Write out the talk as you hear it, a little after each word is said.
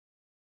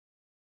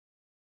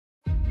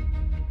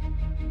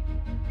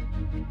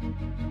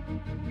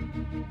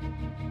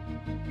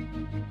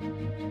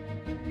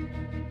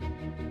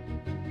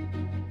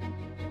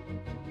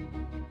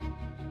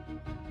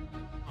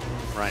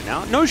right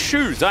now. No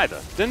shoes either.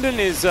 Dindin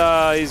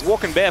is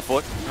walking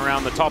barefoot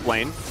around the top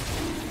lane.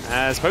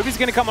 As Poby's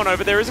going to come on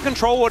over, there is a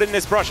control ward in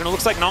this brush, and it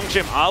looks like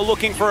Nongshim are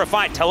looking for a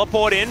fight.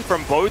 Teleport in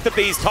from both of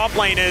these top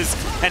laners,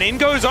 and in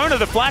goes Ona.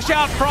 The flash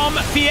out from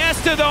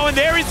Fiesta, though, and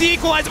there is the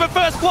equalizer, but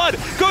First Blood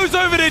goes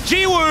over to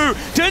Jiwoo.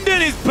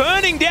 Dindin is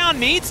burning down,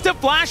 needs to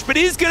flash, but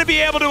is going to be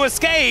able to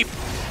escape.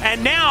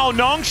 And now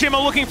Nongshim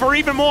are looking for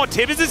even more.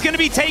 Tibbers is going to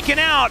be taken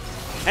out.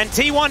 And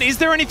T1, is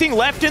there anything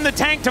left in the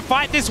tank to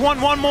fight this one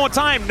more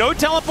time? No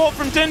teleport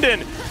from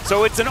Dindin.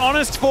 So it's an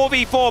honest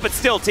 4v4, but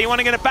still, T1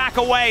 are going to back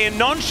away, and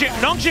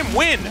Nongshim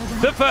win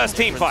the first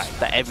team fight.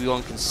 That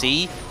everyone can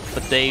see,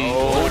 but they...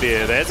 Oh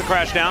dear, there's a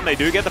crash down. They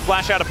do get the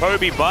flash out of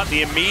Poby, but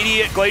the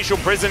immediate Glacial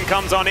Prison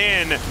comes on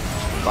in.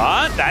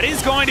 But that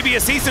is going to be a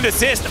cease and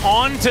desist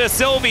on to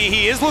Sylvie.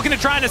 He is looking to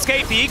try and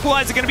escape. The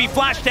equalizer going to be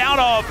flashed out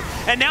of.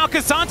 And now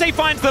Cassante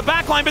finds the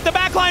backline, but the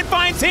backline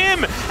finds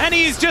him. And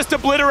he's just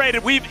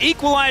obliterated. We've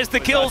equalized the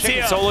kills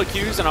here. Solo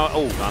queues, and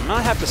I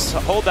might have to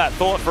hold that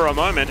thought for a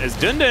moment as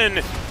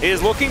Dindin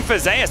is looking for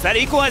Zeus. That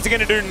equalizer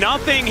going to do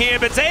nothing here,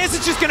 but Zeus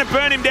is just going to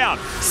burn him down.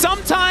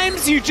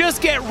 Sometimes you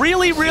just get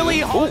really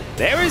hot.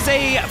 There is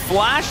a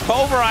flash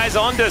pulverize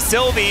onto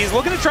Sylvie. He's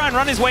looking to try and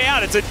run his way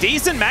out. It's a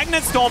decent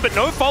Magnet Storm, but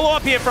no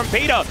follow-up here from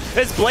Peter,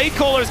 as Blade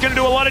Caller is going to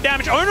do a lot of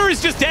damage. Owner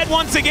is just dead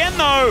once again,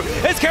 though,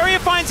 as Carrier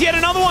finds yet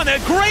another one. A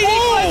great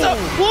equalizer.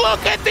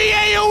 Look at the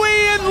AoE,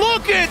 and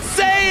look at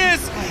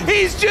Zeus.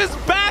 He's just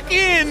back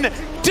in,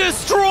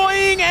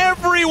 destroying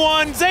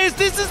everyone. Zeus,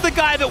 this is the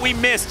guy that we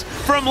missed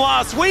from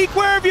last week.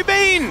 Where have you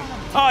been?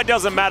 Oh, it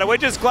doesn't matter. We're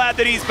just glad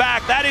that he's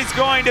back. That is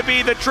going to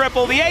be the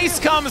triple. The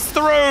ace comes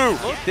through.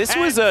 This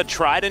was a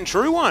tried and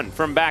true one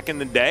from back in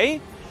the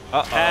day.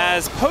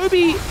 As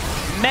Poby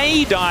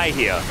may die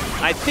here.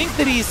 I think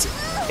that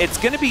it's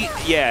going to be,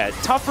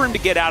 tough for him to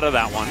get out of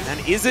that one.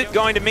 And is it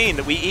going to mean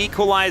that we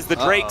equalize the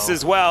Drakes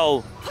as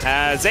well?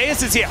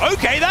 Zeus is here.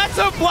 Okay, that's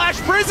a flash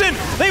prison.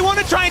 They want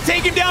to try and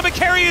take him down, but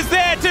Kerry is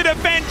there to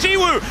defend.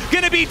 Jiwoo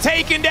going to be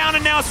taken down,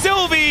 and now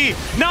Sylvie,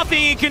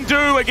 nothing he can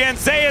do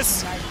against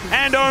Zeus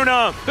and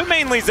Ona, but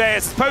mainly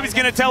Zeus. Poby's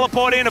going to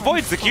teleport in,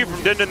 avoids the Q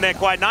from Dindin there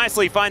quite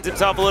nicely, finds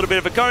himself a little bit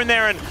of a cone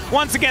there, and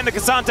once again the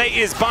Cassante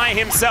is by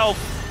himself.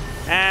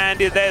 And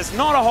there's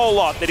not a whole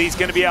lot that he's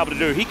going to be able to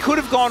do. He could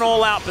have gone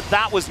all out, but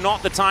that was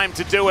not the time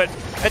to do it.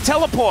 A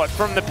teleport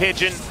from the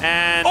Pigeon,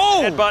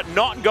 and but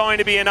not going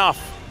to be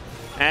enough.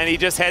 And he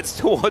just heads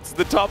towards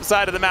the top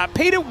side of the map.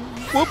 Peter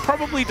will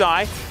probably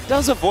die.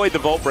 Does avoid the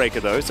Vault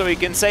Breaker, though, so he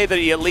can say that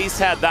he at least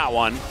had that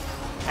one.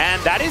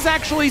 And that is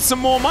actually some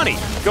more money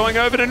going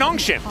over to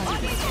Nongshim.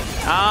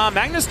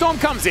 Magnet Storm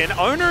comes in.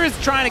 Owner is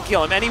trying to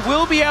kill him, and he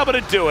will be able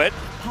to do it.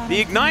 The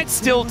Ignite's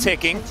still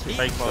ticking.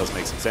 Does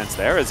make some sense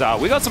there. As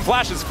we got some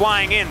flashes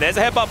flying in. There's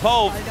a headbutt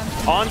pole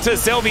onto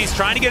Sylvie. He's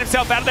trying to get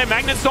himself out of there.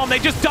 Magnet Storm, they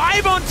just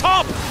dive on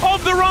top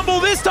of the Rumble.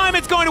 This time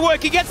it's going to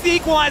work. He gets the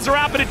equalizer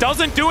out, but it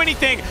doesn't do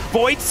anything.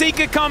 Void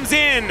Seeker comes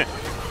in.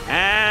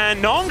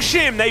 And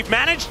Nongshim, they've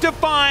managed to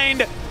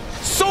find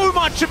so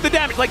much of the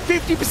damage. Like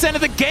 50%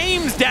 of the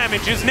game's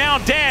damage is now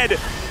dead.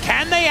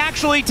 Can they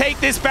actually take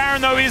this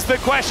Baron, though, is the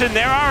question.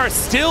 There are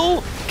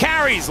still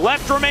carries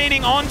left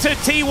remaining onto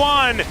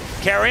T1.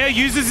 Carrier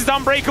uses his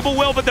Unbreakable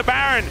Will, but the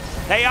Baron,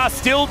 they are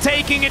still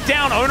taking it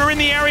down. Owner in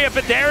the area,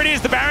 but there it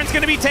is. The Baron's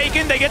going to be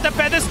taken. They get the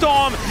Feather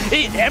Storm.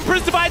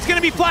 Emperor's Divide's going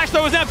to be flashed,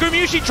 though, as now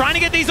Gumushi trying to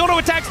get these auto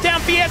attacks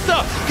down.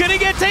 Fiesta going to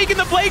get taken.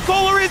 The Blade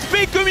Caller is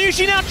big.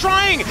 Gumushi now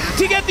trying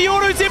to get the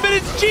autos in, but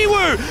it's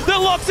Jiwoo that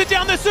locks it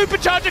down. The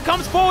Supercharger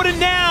comes forward, and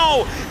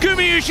now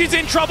Gumushi's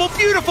in trouble.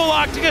 Beautiful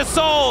Arctic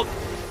Assault.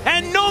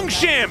 And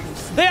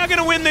Nongshim, they are going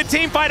to win the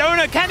team fight.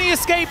 Owner, can he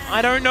escape?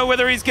 I don't know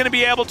whether he's going to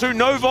be able to.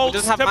 No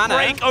volts to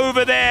break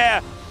over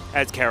there.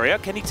 As Carrier,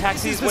 can he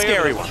taxi his way?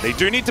 Scary one. They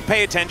do need to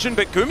pay attention,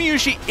 but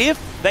Gumayushi, if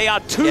they are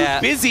too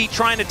busy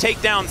trying to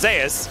take down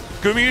Zeus,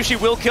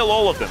 Gumayushi will kill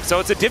all of them. So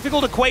it's a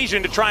difficult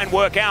equation to try and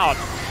work out.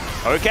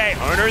 Okay,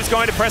 Owner is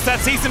going to press that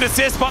cease and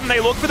desist button. They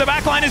look for the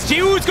backline as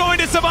Jiwoo's going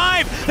to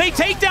survive. They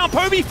take down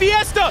Poby.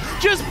 Fiesta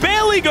just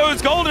barely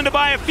goes golden to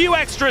buy a few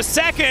extra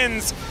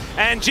seconds.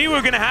 And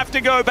Jiwoo going to have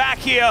to go back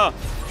here.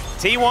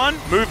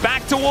 T1 move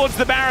back towards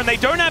the Baron. They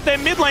don't have their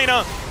mid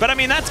laner, but I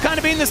mean, that's kind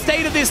of been the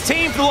state of this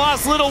team for the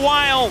last little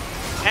while.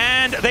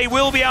 And they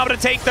will be able to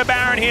take the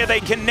Baron here. They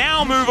can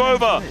now move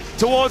over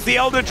towards the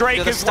Elder Drake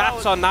as well.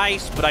 The stats are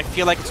nice, but I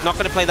feel like it's not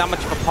going to play that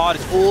much of a part.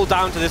 It's all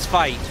down to this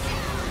fight.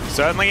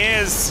 Certainly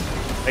is.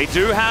 They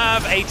do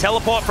have a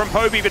teleport from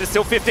Poby, but it's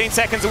still 15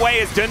 seconds away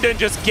as Dindin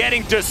just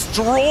getting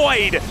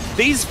destroyed.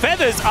 These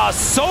feathers are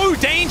so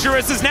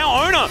dangerous as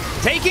now Owner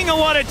taking a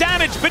lot of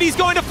damage, but he's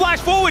going to flash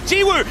forward.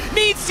 Jiwoo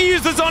needs to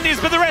use the Zhonya's,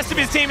 but the rest of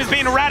his team has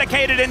been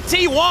eradicated, and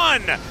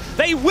T1,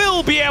 they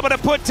will be able to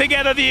put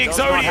together the Exodia. Does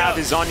not have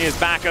his Zhonya's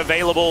back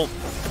available.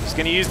 He's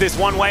going to use this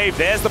one wave.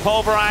 There's the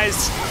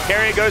Pulverize.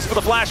 Carrier goes for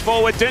the flash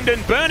forward.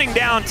 Dindin burning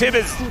down.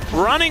 Tibbers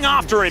running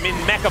after him in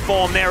mecha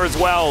form there as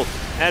well.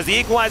 As the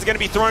Equalizer is going to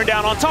be thrown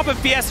down on top of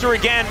Fiesta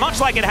again, much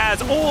like it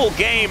has all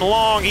game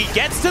long. He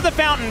gets to the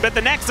fountain, but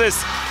the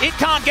Nexus, it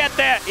can't get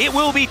there. It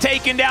will be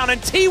taken down,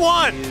 and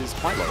T1 is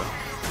quite low.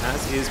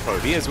 as is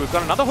Poby, as we've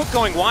got another hook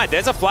going wide.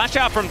 There's a flash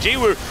out from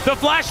Jiwoo. The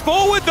flash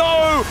forward,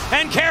 though,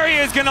 and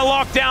Carrier is going to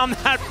lock down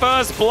that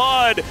first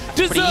blood.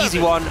 Pretty easy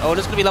one.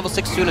 Ona's going to be level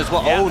 6 soon as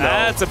well. Yeah, oh, no.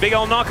 That's a big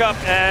old knock-up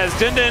as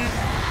Dindin,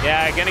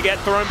 going to get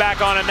thrown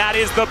back on, and that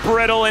is the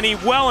brittle, and he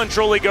well and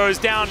truly goes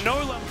down. No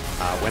level.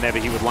 Whenever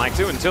he would like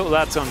to, until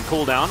that's on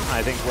cooldown.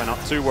 I think we're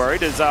not too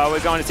worried, as we're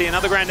going to see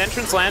another grand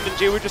entrance land, and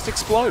Jiwoo just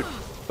explode.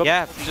 But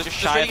yeah, just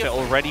shy of it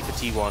already for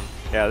T1.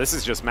 Yeah, this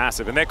is just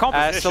massive. And their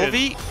composition...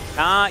 Sylvie?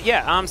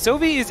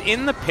 Sylvie is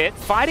in the pit,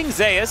 fighting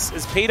Zeus,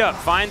 as Peter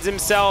finds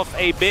himself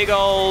a big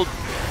old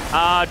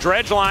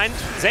dredge line.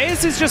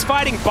 Zeus is just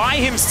fighting by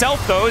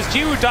himself, though, as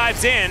Jiwoo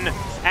dives in.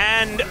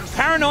 And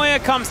Paranoia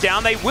comes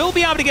down. They will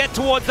be able to get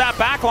towards that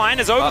back line,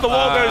 as over the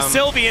wall goes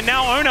Sylvie, and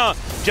now Ona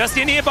just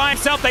in here by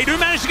himself. They do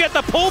manage to get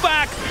the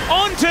pullback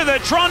onto the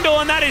Trundle,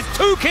 and that is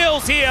 2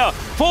 kills here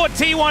for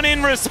T1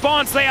 in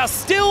response. They are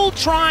still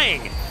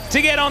trying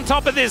to get on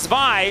top of this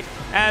Vi,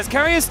 as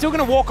Carrier is still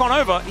going to walk on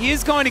over. He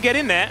is going to get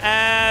in there,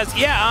 as,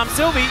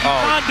 Sylvie, you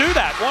can't do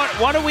that.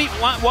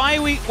 Why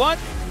are we,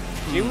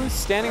 Jiwoo's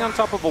standing on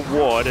top of a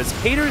ward as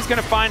Peter is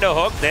going to find a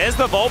hook. There's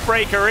the Vault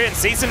Breaker in.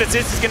 Cease and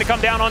Desist is going to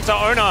come down onto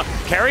Ona.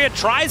 Carrier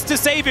tries to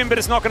save him, but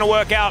it's not going to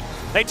work out.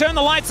 They turn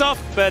the lights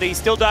off, but he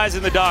still dies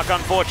in the dark,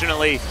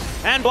 unfortunately.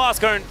 And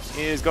Blastcone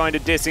is going to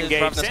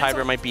disengage. Ravenous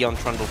Hydra might be on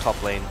Trundle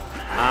top lane.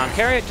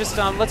 Carrier, just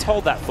let's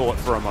hold that thought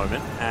for a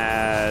moment,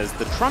 as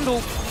the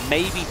Trundle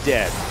may be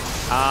dead.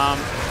 I'm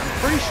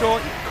pretty sure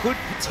he could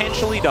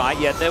potentially die.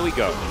 Yeah, there we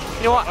go.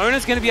 You know what?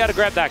 Ona's going to be able to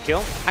grab that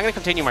kill. I'm going to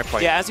continue my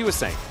point. Yeah, as you were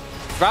saying.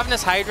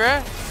 Ravenous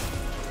Hydra,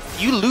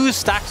 you lose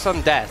stacks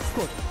on death.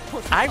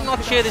 I'm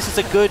not sure this is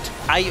a good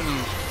item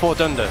for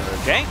Dundon.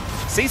 Okay,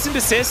 Cease and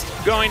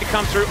Desist going to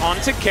come through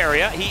onto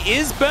Carrier. He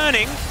is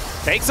burning,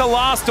 takes a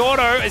last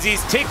auto as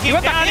he's ticking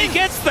down. He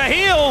gets the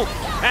heal,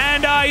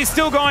 and he's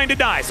still going to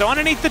die. So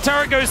underneath the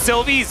turret goes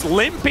Sylvie. He's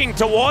limping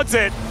towards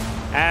it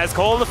as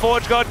Call of the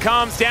Forge God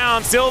comes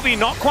down. Sylvie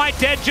not quite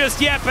dead just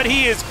yet, but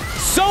he is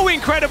so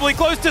incredibly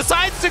close.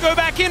 Decides to go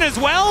back in as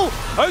well.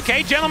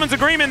 Okay, gentleman's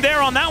agreement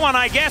there on that one,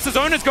 I guess, as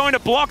Ona's going to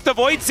block the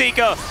Void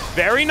Seeker.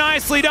 Very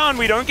nicely done.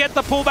 We don't get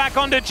the pullback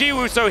onto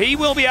Jiwoo, so he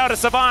will be able to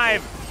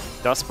survive.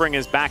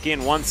 Dustbringer's back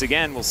in once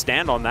again. We'll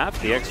stand on that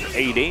for the extra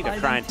AD to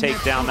try and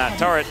take down that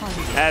turret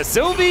as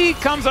Sylvie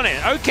comes on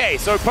in. Okay,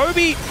 so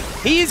Poby,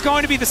 he's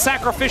going to be the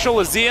sacrificial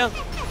Azir.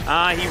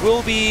 He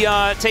will be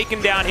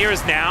taken down here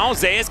as now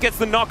Zeus gets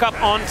the knock-up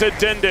onto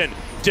Dindin.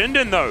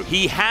 Dindin, though,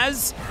 he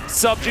has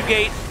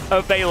Subjugate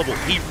available.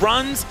 He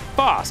runs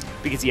fast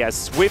because he has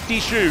Swifty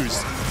shoes.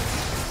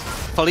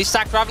 Fully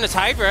stacked Ravenous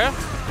Hydra.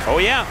 Oh,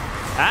 yeah.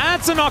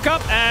 That's a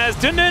knock-up as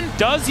Dindin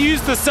does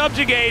use the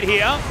Subjugate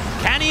here.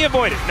 Can he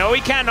avoid it? No,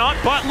 he cannot.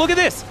 But look at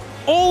this.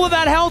 All of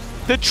that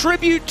health, the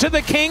tribute to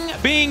the king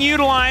being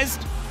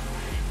utilized.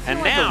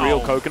 And now... a real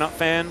Coconut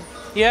fan.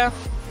 Yeah.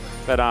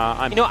 But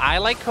You know, I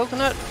like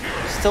Coconut.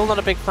 Still not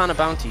a big fan of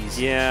bounties.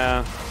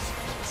 Yeah.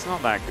 It's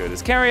not that good.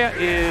 As Carrier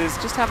is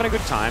just having a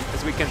good time,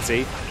 as we can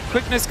see.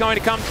 Quickness going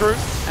to come through,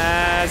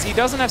 as he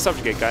doesn't have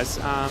Subjugate, guys.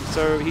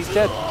 So he's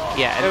dead.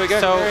 Yeah, there we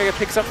go. So Carrier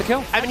picks up the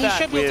kill. I mean, he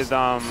should with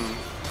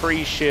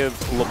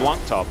pre-Shiv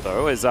LeBlanc top,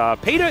 though, as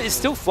Peter is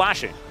still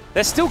flashing.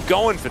 They're still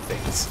going for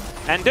things.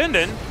 And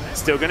Dindin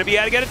still going to be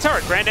able to get a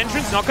turret. Grand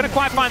Entrance not going to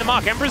quite find the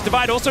mark. Emperor's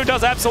Divide also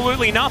does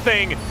absolutely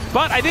nothing.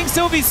 But I think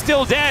Sylvie's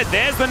still dead.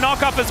 There's the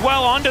knock-up as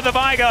well onto the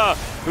Viger,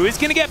 who is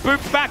going to get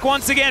booped back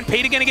once again.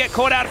 Peter going to get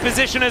caught out of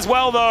position as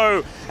well,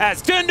 though,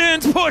 as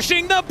Dindin's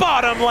pushing the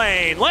bottom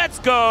lane. Let's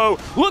go.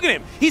 Look at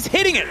him. He's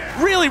hitting it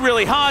really,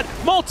 really hard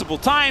multiple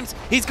times.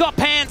 He's got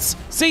pants.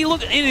 See,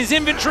 look in his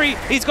inventory.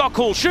 He's got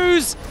cool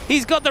shoes.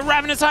 He's got the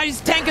Ravenous Eye.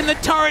 He's tanking the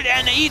turret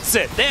and eats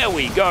it. There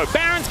we go.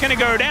 Baron's going to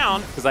go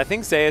down, because I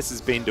think Zeus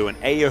has been doing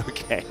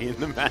A-okay in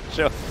the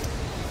matchup.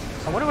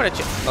 I wonder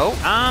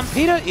what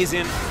Peter is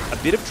in a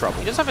bit of trouble.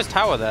 He does have his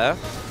tower there.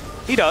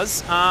 He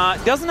does.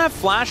 Doesn't have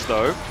flash,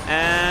 though,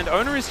 and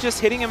Ona is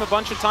just hitting him a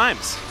bunch of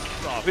times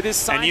with his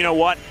side. And you know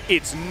what?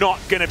 It's not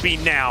going to be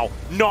now.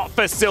 Not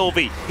for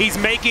Sylvie. He's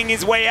making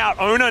his way out.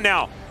 Ona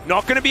now.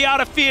 Not going to be able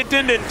to fear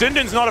Dindin.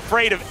 Dindin's not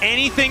afraid of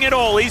anything at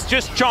all. He's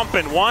just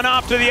chomping one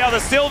after the other.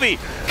 Sylvie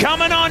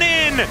coming on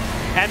in.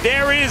 And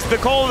there is the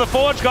Call of the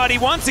Forge God. He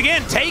once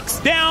again takes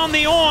down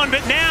the Ornn,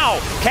 but now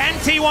can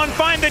T1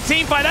 find the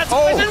team fight? That's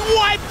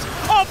wiped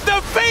off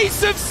the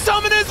face of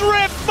Summoner's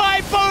Rift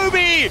by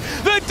Poby.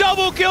 The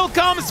double kill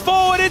comes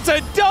forward. It's a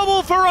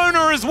double for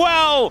Ona as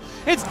well.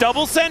 It's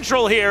double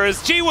central here as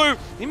Jiwoo,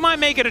 he might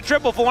make it a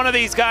triple for one of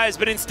these guys,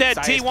 but instead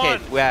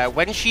T1. Where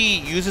when she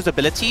uses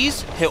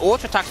abilities, her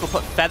auto attacks will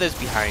put feathers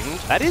behind.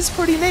 That is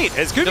pretty neat.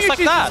 As good as like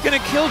that. Is going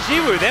to kill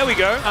Jiwoo. There we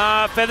go.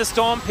 Feather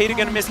Storm. Peter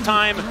going to miss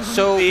time.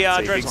 So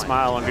the big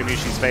smile on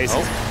Ganushi's face.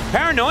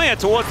 Paranoia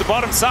towards the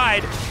bottom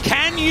side.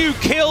 Can you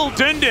kill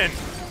Dindin?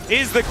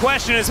 Is the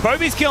question, as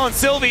Poby's killing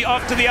Sylvie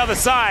off to the other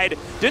side.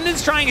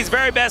 Dindin's trying his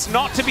very best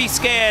not to be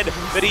scared,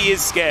 but he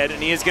is scared,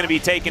 and he is going to be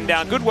taken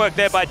down. Good work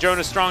there by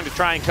Jonas Strong to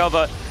try and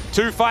cover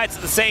two fights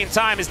at the same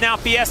time, as now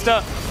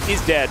Fiesta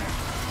is dead.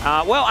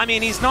 Well, I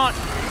mean, he's not,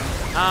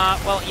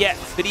 well, yeah,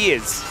 but he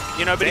is.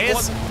 You know, but he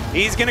was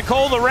He's going to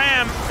call the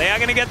Ram. They are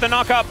going to get the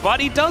knock up, but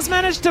he does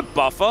manage to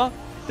buffer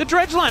the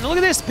dredge line. Look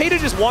at this. Peter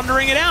just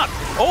wandering it out.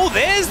 Oh,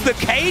 there's the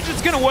cage.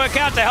 It's going to work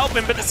out to help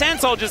him, but the Sand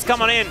Soldiers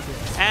come on in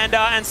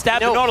and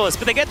stab the Nautilus,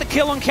 but they get the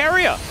kill on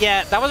Carrier.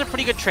 Yeah, that was a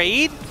pretty good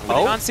trade. But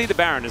they can't see the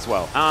Baron as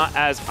well. Own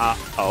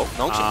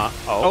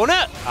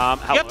it.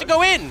 You have to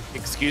go in.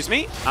 Excuse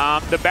me.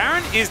 The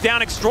Baron is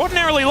down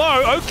extraordinarily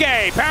low.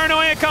 Okay,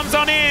 Paranoia comes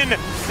on in.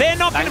 They're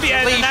not going to be,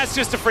 and that's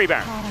just a free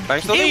Baron.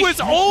 It was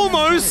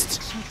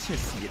almost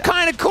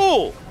kind of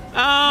cool.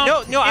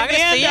 I gotta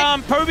say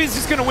it. Poby's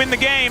just going to win the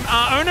game.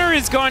 Owner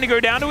is going to go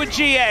down to a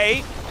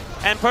GA,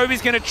 and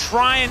Poby's going to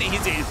try and he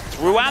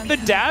threw out the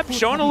dab,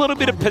 showing a little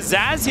bit of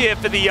pizzazz here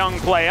for the young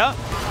player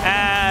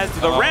as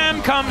the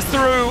Ram comes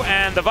through,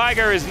 and the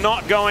Viger is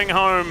not going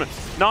home.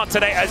 Not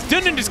today, as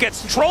Dundon just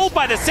gets trolled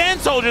by the Sand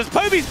Soldiers.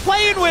 Poby's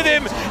playing with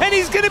him, and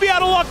he's going to be able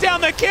to lock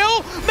down the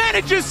kill.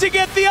 Manages to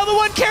get the other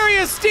one.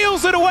 Carrier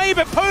steals it away,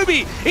 but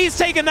Poby, he's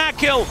taken that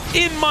kill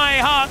in my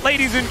heart,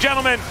 ladies and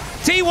gentlemen.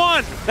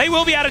 T1, they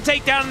will be able to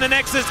take down the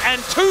Nexus, and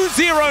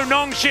 2-0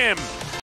 Nongshim.